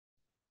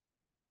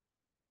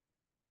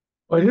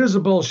All right, here's a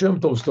Baal Shem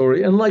Tov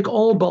story. And like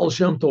all Baal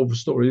Shem Tov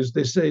stories,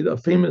 they say a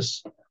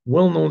famous,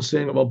 well-known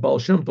saying about Baal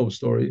Shem Tov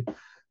story,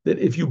 that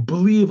if you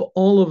believe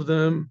all of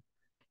them,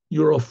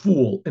 you're a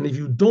fool. And if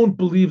you don't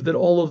believe that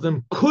all of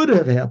them could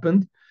have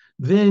happened,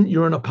 then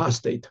you're an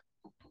apostate.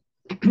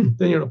 Then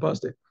you're an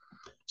apostate.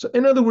 So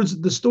in other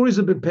words, the stories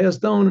have been passed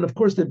down, and of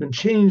course they've been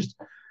changed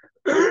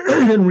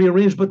and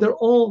rearranged, but they're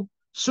all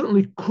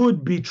certainly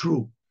could be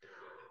true.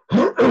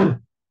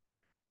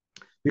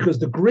 Because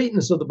the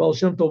greatness of the Baal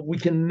Shem Tov, we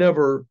can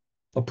never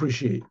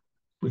appreciate.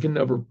 We can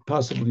never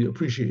possibly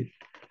appreciate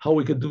how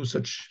we could do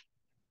such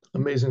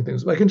amazing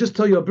things. I can just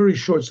tell you a very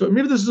short story.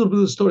 Maybe this is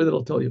a story that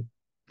I'll tell you.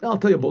 I'll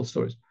tell you both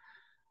stories.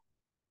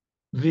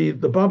 The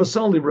Baba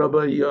Sali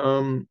Rabbi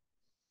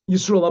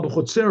Yisrael Abu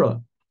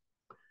Chotzera,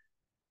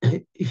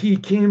 he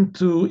came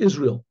to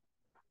Israel,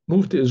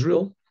 moved to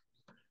Israel,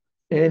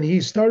 and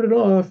he started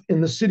off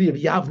in the city of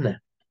Yavne.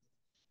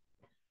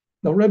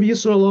 Now, Rabbi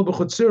Yisrael Abu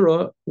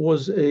Chotzera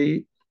was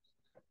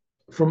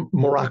from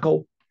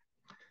Morocco,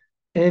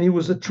 and he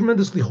was a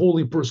tremendously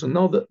holy person.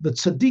 Now, the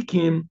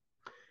tzaddikim,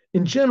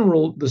 in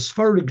general, the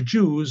Sephardic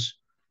Jews,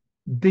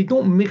 they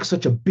don't make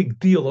such a big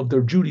deal of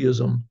their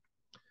Judaism,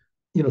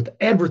 to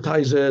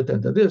advertise it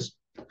and to this,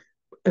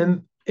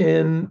 and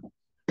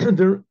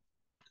there,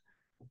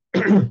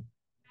 and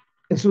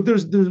so there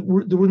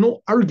were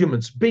no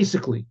arguments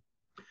basically.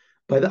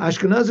 By the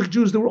Ashkenazic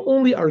Jews, there were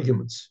only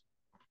arguments,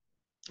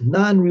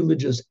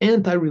 non-religious,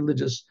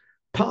 anti-religious,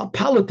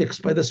 politics.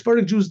 By the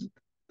Sephardic Jews,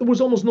 there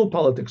was almost no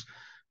politics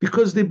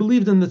because they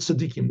believed in the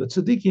tzaddikim. The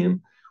tzaddikim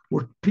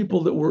were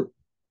people that were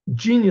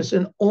genius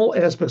in all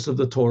aspects of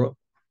the Torah.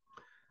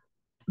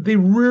 They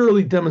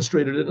rarely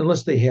demonstrated it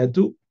unless they had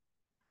to.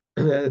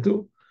 And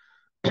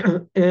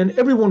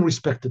everyone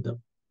respected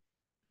them.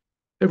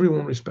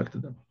 Everyone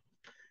respected them.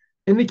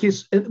 In any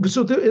case,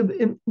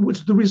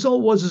 which the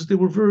result was is they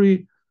were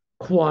very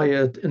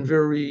quiet and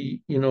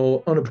very,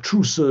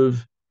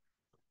 unobtrusive.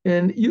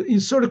 And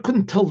you sort of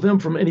couldn't tell them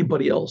from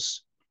anybody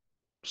else,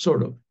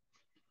 sort of.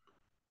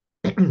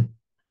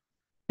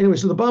 Anyway,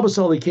 so the Baba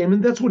Sali came,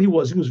 and that's what he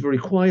was. He was very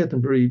quiet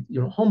and very,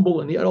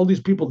 humble. And he had all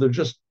these people that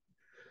just,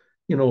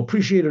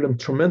 appreciated him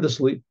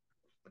tremendously.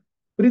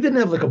 But he didn't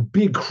have like a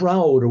big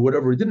crowd or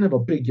whatever. He didn't have a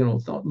big,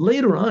 thought.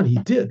 Later on, he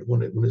did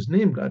when his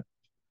name got.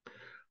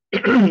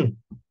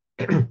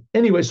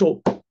 Anyway,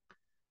 so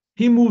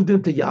he moved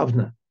into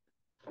Yavna.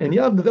 And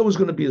Yavna, that was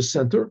going to be his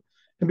center.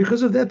 And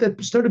because of that,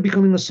 that started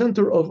becoming a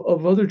center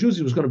of other Jews.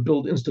 He was going to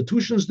build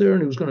institutions there,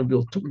 and he was going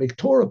to make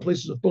Torah,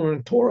 places of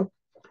learning Torah.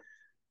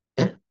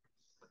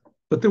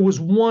 But there was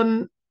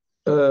one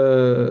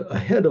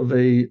head of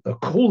a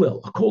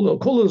kollel.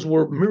 Kollels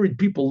where married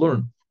people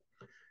learn.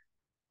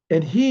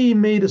 And he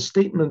made a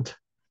statement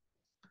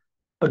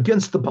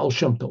against the Baal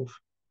Shem Tov.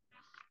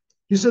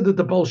 He said that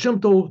the Baal Shem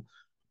Tov,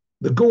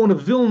 the Gaon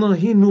of Vilna,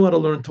 he knew how to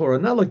learn Torah,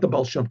 not like the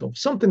Baal Shem Tov,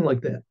 something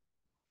like that.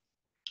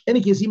 In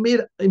any case, he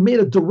made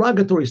a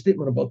derogatory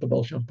statement about the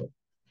Baal Shem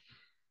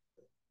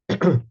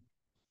Tov.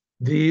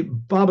 The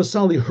Baba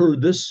Sali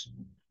heard this.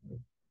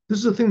 This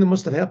is a thing that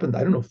must have happened,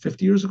 I don't know,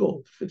 50 years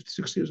ago,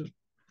 56 years ago.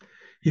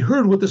 He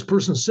heard what this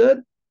person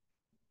said,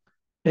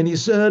 and he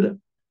said,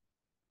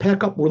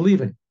 pack up, we're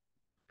leaving.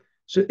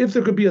 So if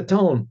there could be a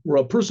town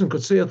where a person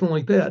could say something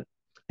like that,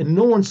 and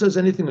no one says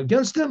anything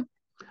against him,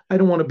 I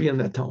don't want to be in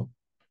that town.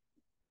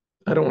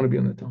 I don't want to be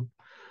in that town.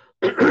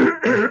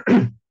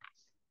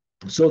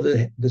 So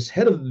this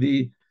head of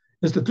the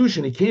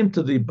institution, he came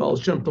to the Baal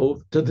Shem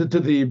Tov, to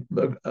the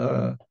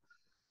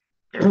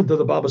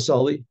Baba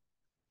Sali,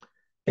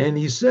 and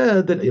he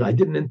said that I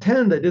didn't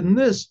intend, I didn't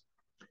this,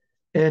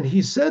 and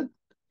he said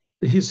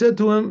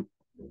to him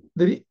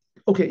that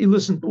he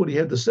listened to what he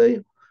had to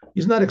say.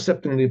 He's not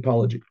accepting the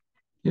apology.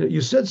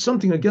 You said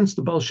something against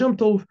the Baal Shem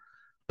Tov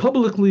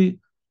publicly.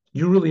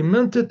 You really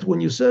meant it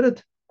when you said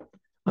it.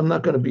 I'm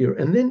not going to be here.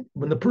 And then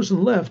when the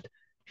person left,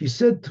 he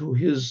said to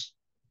his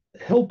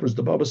helpers,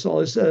 the Baba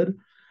Sali said,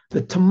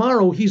 that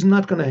tomorrow he's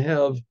not going to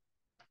have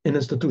an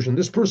institution.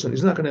 This person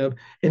is not going to have,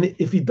 and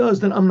if he does,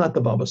 then I'm not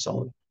the Baba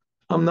Sali.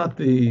 I'm not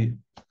and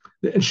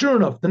sure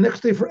enough, the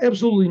next day, for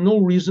absolutely no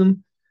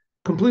reason,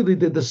 completely,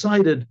 they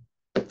decided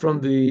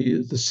from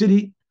the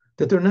city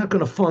that they're not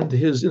going to fund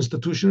his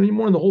institution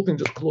anymore, and the whole thing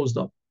just closed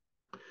up.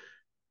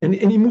 And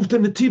he moved to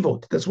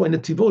Netivot. That's why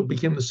Netivot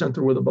became the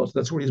center where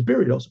that's where he's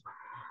buried also.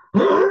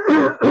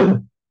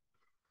 And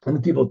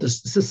Netivot,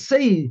 to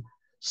say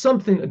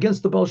something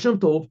against the Baal Shem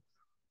Tov,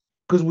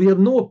 because we have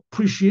no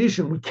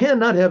appreciation, we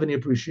cannot have any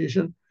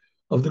appreciation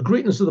of the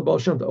greatness of the Baal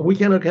Shem Tov. We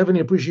cannot have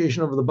any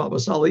appreciation of the Baba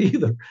Sali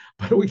either,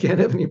 but we can't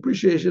have any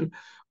appreciation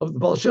of the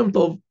Baal Shem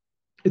Tov.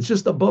 It's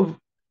just above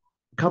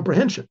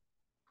comprehension.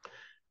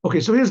 Okay,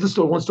 so here's the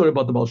story. One story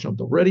about the Baal Shem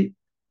Tov. Ready?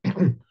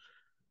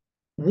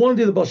 One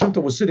day the Baal Shem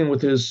Tov was sitting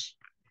with his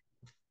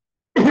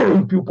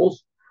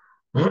pupils.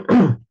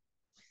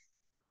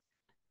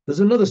 There's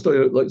another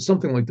story, like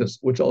something like this,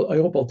 which I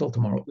hope I'll tell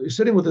tomorrow. He's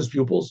sitting with his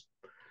pupils,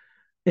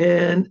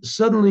 and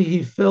suddenly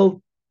he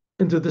fell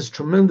into this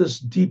tremendous,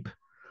 deep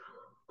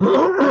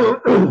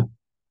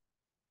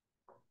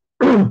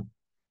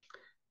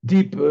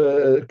deep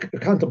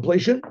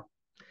contemplation,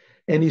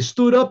 and he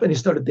stood up and he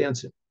started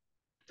dancing.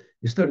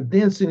 He started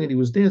dancing, and he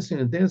was dancing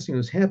and dancing. He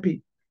was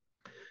happy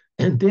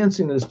and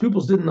dancing, and his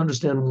pupils didn't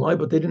understand why,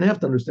 but they didn't have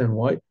to understand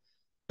why.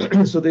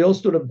 So they all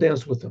stood up,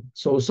 danced with him.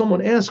 So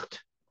someone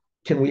asked,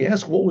 "Can we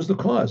ask what was the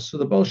cause?" So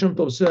the Baal Shem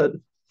Tov said,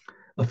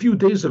 "A few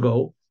days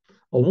ago,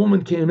 a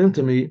woman came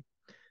into me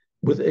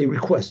with a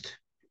request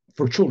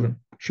for children.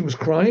 She was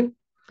crying.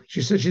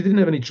 She said she didn't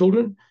have any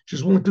children. She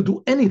was willing to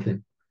do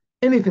anything,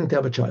 anything to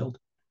have a child.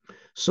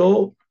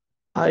 So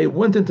I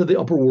went into the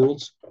upper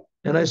worlds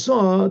and I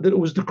saw that it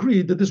was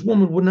decreed that this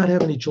woman would not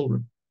have any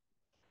children.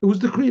 It was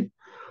decreed.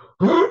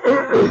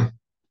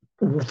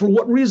 For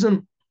what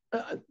reason?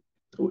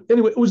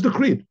 Anyway, it was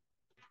decreed.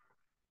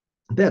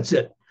 That's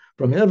it.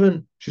 From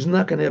heaven, she's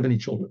not going to have any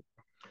children."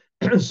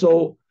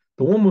 So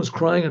the woman was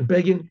crying and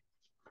begging.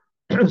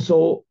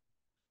 So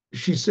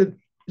she said,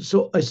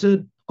 so I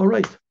said, "All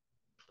right,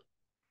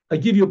 I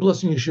give you a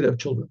blessing, you should have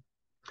children."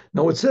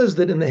 Now it says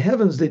that in the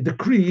heavens they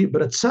decree,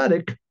 but a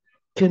tzaddik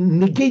can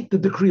negate the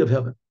decree of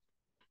heaven.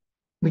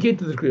 Negate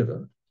the decree of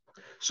heaven.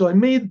 So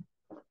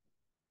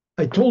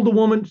I told the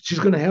woman she's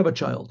going to have a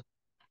child.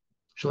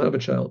 She'll have a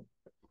child.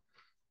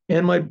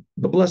 And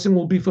the blessing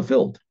will be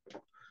fulfilled.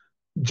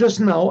 Just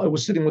now, I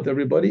was sitting with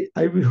everybody.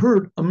 I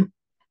heard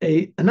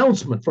a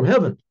announcement from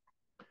heaven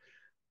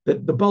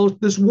that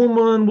this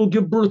woman will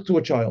give birth to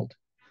a child.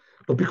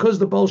 But because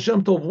the Baal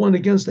Shem Tov went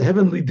against the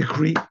heavenly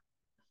decree,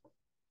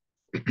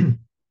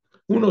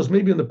 who knows,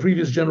 maybe in the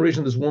previous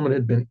generation, this woman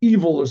had been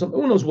evil or something.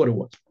 Who knows what it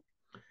was?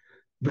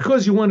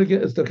 Because you went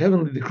against the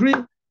heavenly decree,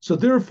 so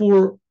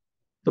therefore,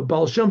 the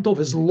Baal Shem Tov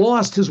has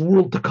lost his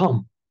world to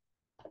come.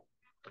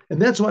 And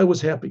that's why I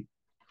was happy.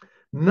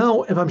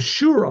 Now, if I'm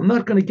sure I'm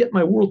not going to get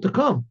my world to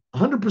come,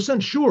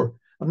 100% sure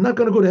I'm not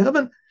going to go to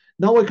heaven,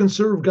 now I can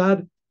serve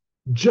God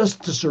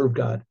just to serve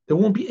God. There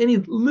won't be any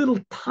little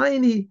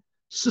tiny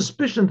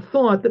suspicion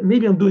thought that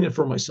maybe I'm doing it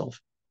for myself.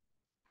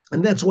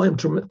 And that's why I'm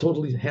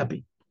totally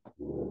happy.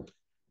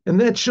 And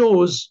that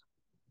shows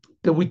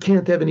that we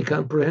can't have any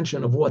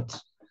comprehension of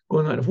what's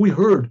going on. If we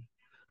heard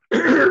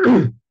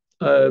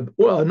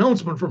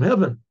announcement from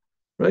heaven,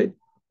 right?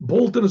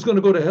 Bolton is going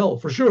to go to hell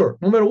for sure,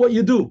 no matter what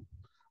you do.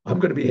 I'm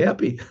going to be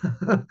happy.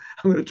 I'm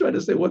going to try to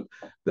say, "What?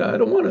 I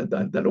don't want to.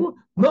 I don't want."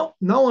 No,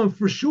 now I'm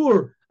for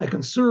sure I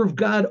can serve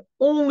God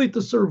only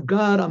to serve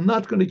God. I'm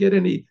not going to get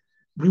any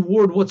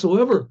reward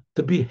whatsoever.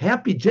 To be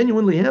happy,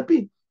 genuinely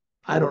happy,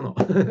 I don't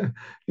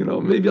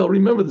know. Maybe I'll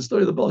remember the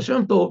story of the Baal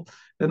Shem Tov,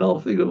 and I'll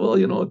think,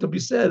 well, to be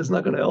sad is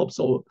not going to help.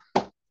 So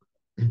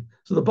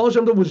the Baal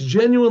Shem Tov was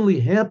genuinely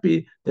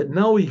happy that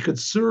now he could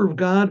serve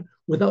God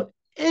without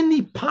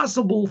any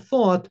possible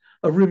thought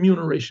of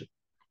remuneration.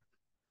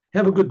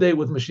 Have a good day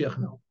with Mashiach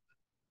now.